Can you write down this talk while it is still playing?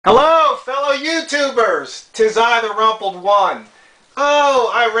Hello, fellow YouTubers! 'Tis I, TheRumpledOne.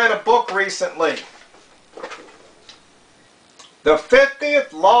 Oh, I read a book recently. The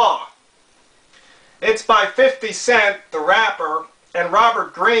 50th Law. It's by 50 Cent, the rapper, and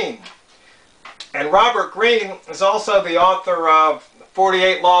Robert Greene. And Robert Greene is also the author of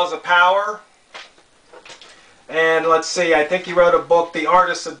 48 Laws of Power. And let's see, I think he wrote a book, The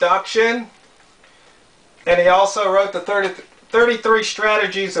Art of Seduction. And he also wrote the 33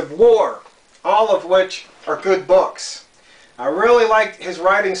 Strategies of War, all of which are good books. I really liked his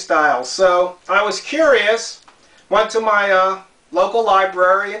writing style, so I was curious, went to my local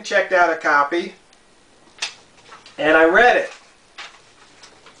library and checked out a copy, and I read it.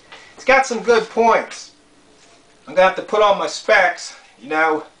 It's got some good points. I'm going to have to put on my specs. You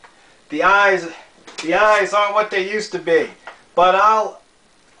know, the eyes aren't what they used to be. But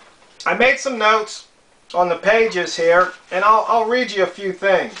I made some notes on the pages here, and I'll read you a few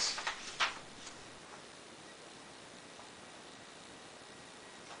things.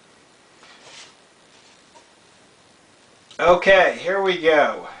 Okay, here we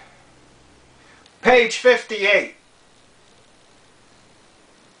go. Page 58.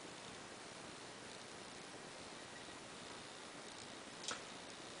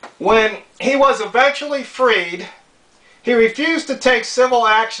 When he was eventually freed, he refused to take civil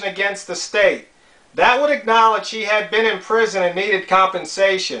action against the state. That would acknowledge he had been in prison and needed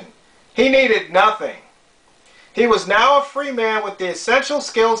compensation. He needed nothing. He was now a free man with the essential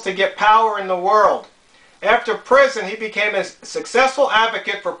skills to get power in the world. After prison, he became a successful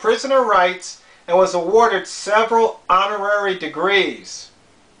advocate for prisoner rights and was awarded several honorary degrees.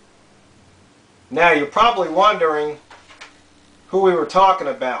 Now, you're probably wondering who we were talking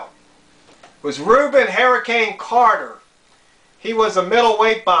about. It was Reuben Hurricane Carter. He was a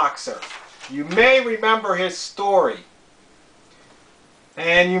middleweight boxer. You may remember his story,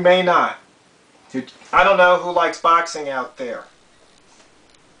 and you may not. I don't know who likes boxing out there.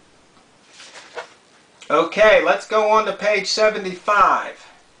 Okay, let's go on to page 75.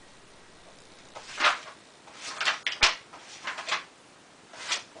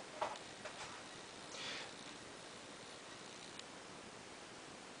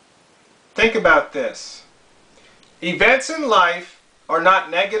 Think about this. Events in life are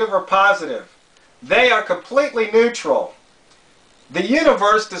not negative or positive. They are completely neutral. The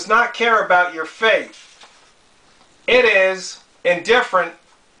universe does not care about your fate. It is indifferent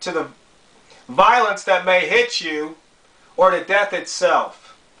to the violence that may hit you or to death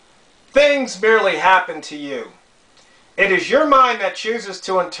itself. Things merely happen to you. It is your mind that chooses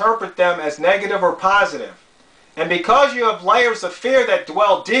to interpret them as negative or positive. And because you have layers of fear that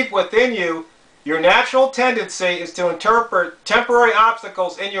dwell deep within you, your natural tendency is to interpret temporary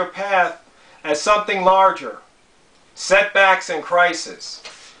obstacles in your path as something larger. Setbacks and crisis.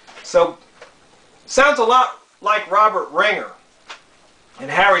 So, sounds a lot like Robert Ringer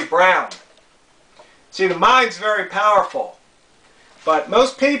and Harry Brown. See, the mind's very powerful. But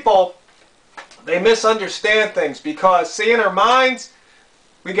most people, they misunderstand things because, see, in our minds,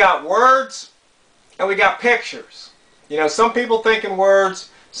 we got words and we got pictures. You know, some people think in words,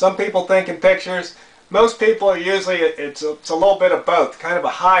 some people think in pictures. Most people are usually, it's a little bit of both, kind of a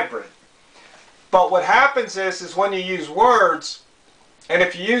hybrid. But what happens is when you use words, and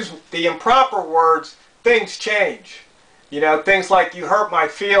if you use the improper words, things change. You know, things like, you hurt my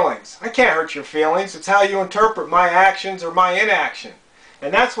feelings. I can't hurt your feelings. It's how you interpret my actions or my inaction.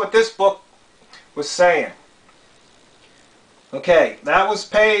 And that's what this book was saying. Okay, that was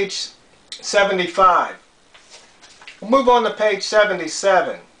page 75. We'll move on to page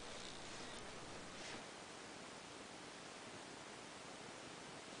 77.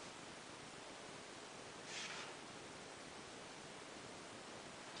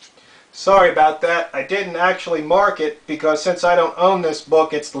 Sorry about that. I didn't actually mark it because since I don't own this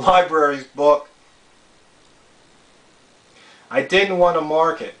book, it's the library's book. I didn't want to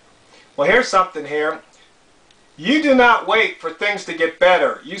mark it. Well, here's something here. You do not wait for things to get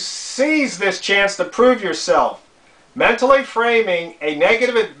better. You seize this chance to prove yourself. Mentally framing a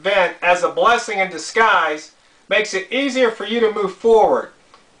negative event as a blessing in disguise makes it easier for you to move forward.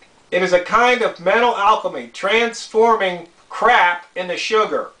 It is a kind of mental alchemy, transforming crap into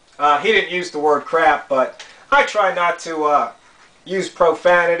sugar. He didn't use the word crap, but I try not to use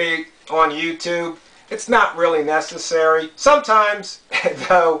profanity on YouTube. It's not really necessary. Sometimes,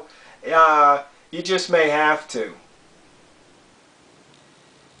 though, you just may have to.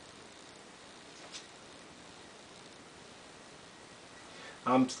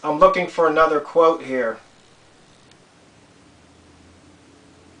 I'm looking for another quote here.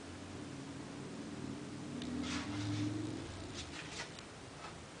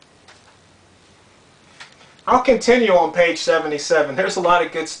 I'll continue on page 77. There's a lot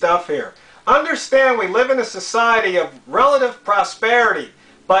of good stuff here. Understand we live in a society of relative prosperity,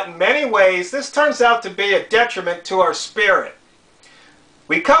 but in many ways this turns out to be a detriment to our spirit.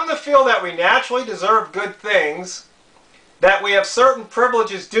 We come to feel that we naturally deserve good things, that we have certain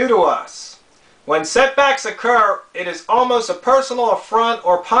privileges due to us. When setbacks occur, it is almost a personal affront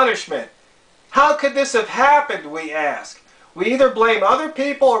or punishment. How could this have happened, we ask. We either blame other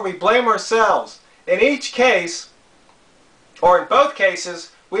people or we blame ourselves. In each case, or in both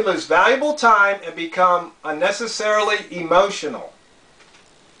cases, we lose valuable time and become unnecessarily emotional.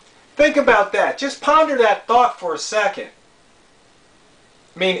 Think about that. Just ponder that thought for a second.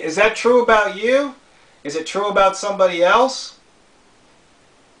 I mean, is that true about you? Is it true about somebody else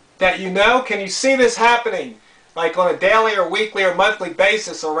that you know? Can you see this happening like on a daily or weekly or monthly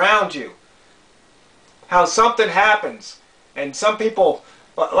basis around you? How something happens and some people,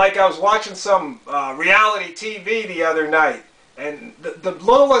 like I was watching some reality TV the other night, and the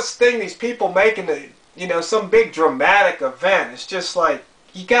littlest thing these people make into, you know, some big dramatic event, it's just like,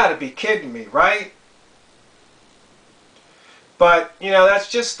 you gotta be kidding me, right? But, you know, that's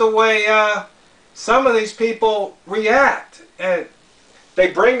just the way some of these people react. And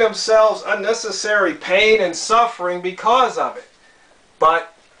they bring themselves unnecessary pain and suffering because of it.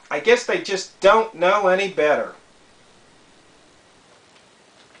 But I guess they just don't know any better.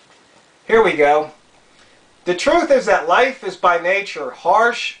 Here we go. The truth is that life is by nature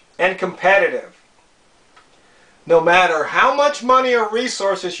harsh and competitive. No matter how much money or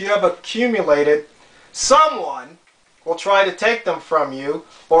resources you have accumulated, someone will try to take them from you,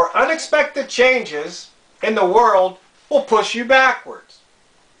 or unexpected changes in the world will push you backwards.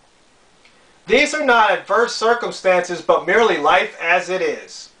 These are not adverse circumstances, but merely life as it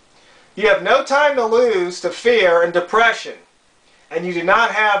is. You have no time to lose to fear and depression, and you do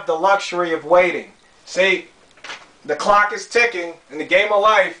not have the luxury of waiting. See, the clock is ticking. In the game of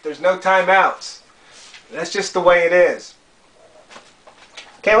life, there's no timeouts. That's just the way it is.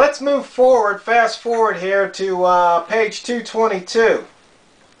 Okay, let's move forward, fast forward here to page 222.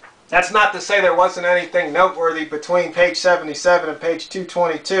 That's not to say there wasn't anything noteworthy between page 77 and page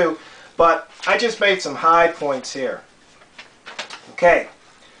 222, but I just made some high points here. Okay,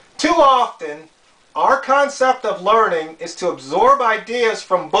 too often our concept of learning is to absorb ideas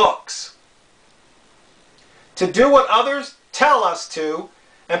from books, to do what others tell us to,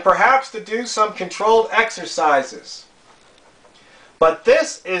 and perhaps to do some controlled exercises. But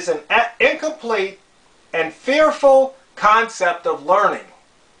this is an incomplete and fearful concept of learning,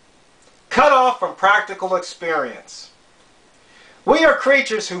 cut off from practical experience. We are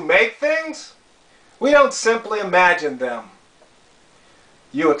creatures who make things. We don't simply imagine them.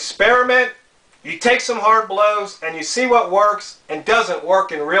 You experiment, you take some hard blows, and you see what works and doesn't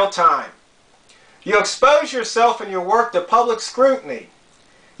work in real time. You expose yourself and your work to public scrutiny.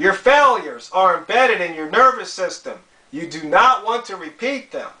 Your failures are embedded in your nervous system. You do not want to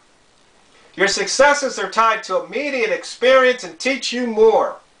repeat them. Your successes are tied to immediate experience and teach you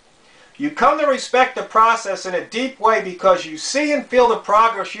more. You come to respect the process in a deep way because you see and feel the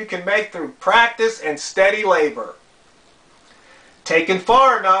progress you can make through practice and steady labor. Taken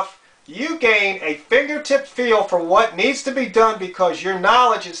far enough, you gain a fingertip feel for what needs to be done because your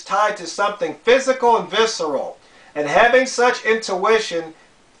knowledge is tied to something physical and visceral. And having such intuition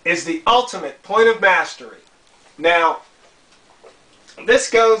is the ultimate point of mastery. Now, this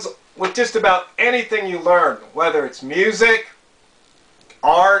goes with just about anything you learn, whether it's music,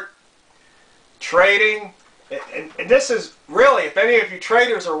 art, trading. And this is really, if any of you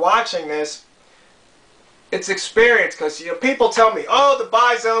traders are watching this, it's experience, because people tell me, oh, the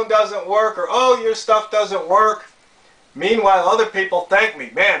buy zone doesn't work, or oh, your stuff doesn't work. Meanwhile, other people thank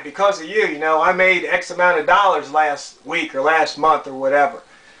me, man, because of you, I made X amount of dollars last week or last month or whatever.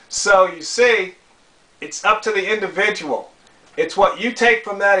 So you see, it's up to the individual. It's what you take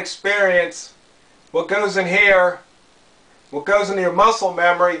from that experience, what goes in here, what goes into your muscle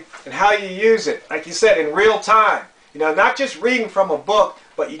memory, and how you use it. Like you said, in real time. Not just reading from a book,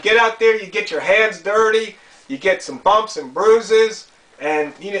 but you get out there, you get your hands dirty, you get some bumps and bruises,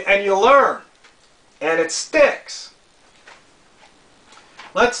 and you learn. And it sticks.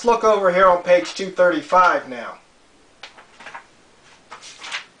 Let's look over here on page 235 now.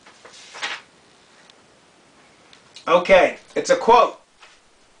 Okay, it's a quote.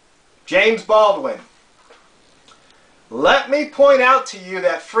 James Baldwin. Let me point out to you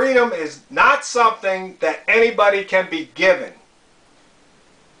that freedom is not something that anybody can be given.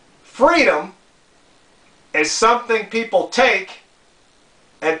 Freedom is something people take,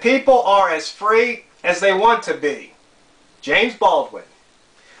 and people are as free as they want to be. James Baldwin.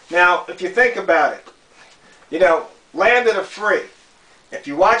 Now, if you think about it, landed a free. If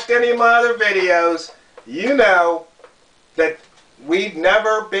you watched any of my other videos, you know that we've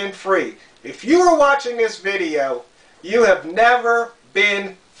never been free. If you are watching this video, you have never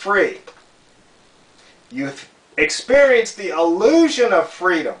been free. You've experienced the illusion of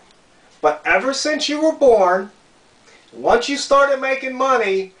freedom. But ever since you were born, once you started making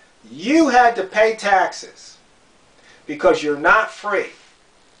money, you had to pay taxes because you're not free.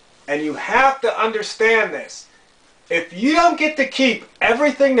 And you have to understand this. If you don't get to keep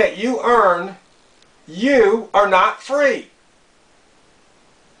everything that you earn, you are not free.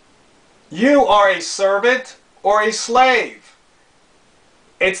 You are a servant or a slave.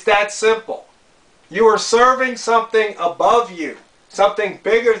 It's that simple. You are serving something above you, something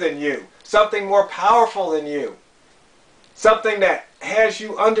bigger than you, something more powerful than you, something that has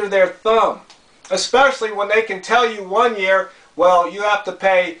you under their thumb, especially when they can tell you one year, well, you have to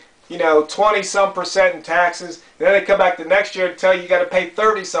pay 20-some% in taxes, and then they come back the next year and tell you got to pay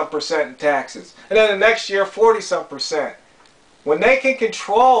 30-some% in taxes, and then the next year 40-some%. When they can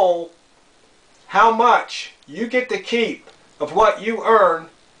control how much you get to keep of what you earn,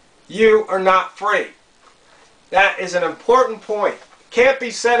 you are not free. That is an important point. Can't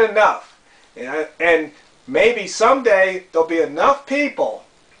be said enough. And maybe someday there'll be enough people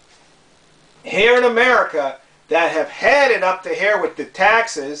here in America that have had it up to here with the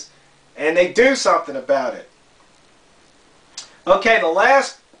taxes, and they do something about it. Okay, the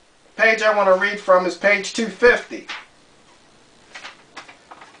last page I want to read from is page 250.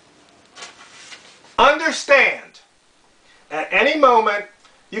 Understand, at any moment,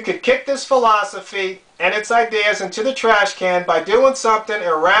 you could kick this philosophy and its ideas into the trash can by doing something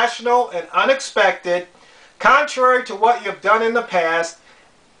irrational and unexpected, contrary to what you've done in the past,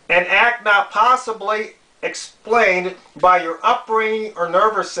 and act not possibly explained by your upbringing or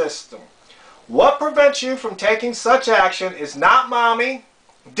nervous system. What prevents you from taking such action is not mommy,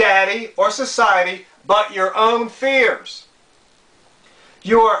 daddy, or society, but your own fears.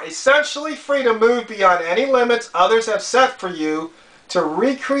 You are essentially free to move beyond any limits others have set for you, to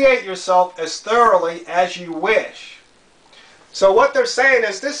recreate yourself as thoroughly as you wish. So what they're saying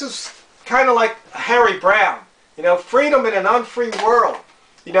is this is kind of like Harry Brown. Freedom in an unfree world.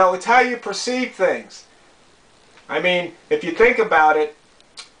 It's how you perceive things. I mean, if you think about it,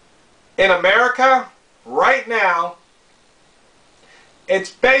 in America, right now,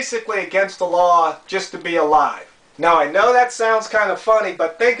 it's basically against the law just to be alive. Now, I know that sounds kind of funny,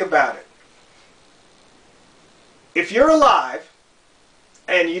 but think about it. If you're alive,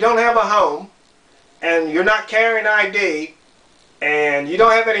 and you don't have a home, and you're not carrying ID, and you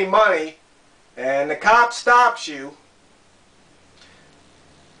don't have any money, and the cop stops you,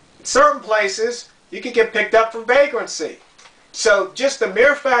 in certain places, you can get picked up for vagrancy. So just the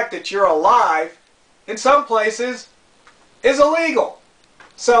mere fact that you're alive, in some places, is illegal.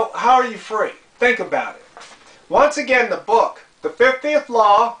 So how are you free? Think about it. Once again, the book, The 50th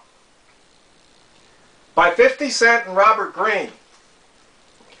Law, by 50 Cent and Robert Greene.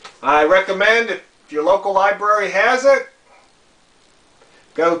 I recommend, if your local library has it,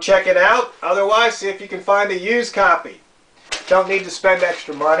 go check it out. Otherwise, see if you can find a used copy. Don't need to spend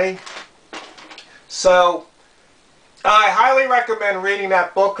extra money. So, I highly recommend reading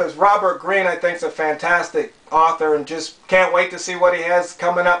that book because Robert Greene, I think, is a fantastic author, and just can't wait to see what he has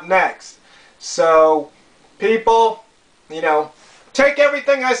coming up next. So, people, take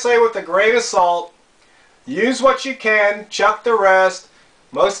everything I say with a grain of salt. Use what you can, chuck the rest.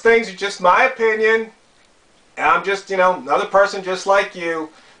 Most things are just my opinion. I'm just, another person just like you.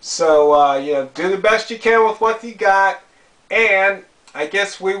 So, do the best you can with what you got. And I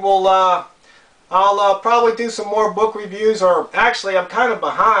guess we will, I'll probably do some more book reviews, or actually I'm kind of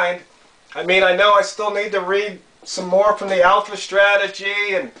behind. I mean, I know I still need to read some more from the Alpha Strategy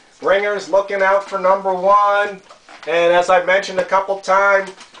and Ringer's Looking Out for #1. And as I mentioned a couple times,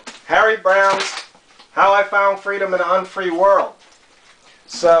 Harry Brown's How I Found Freedom in an Unfree World.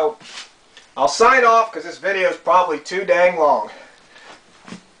 So, I'll sign off because this video is probably too dang long.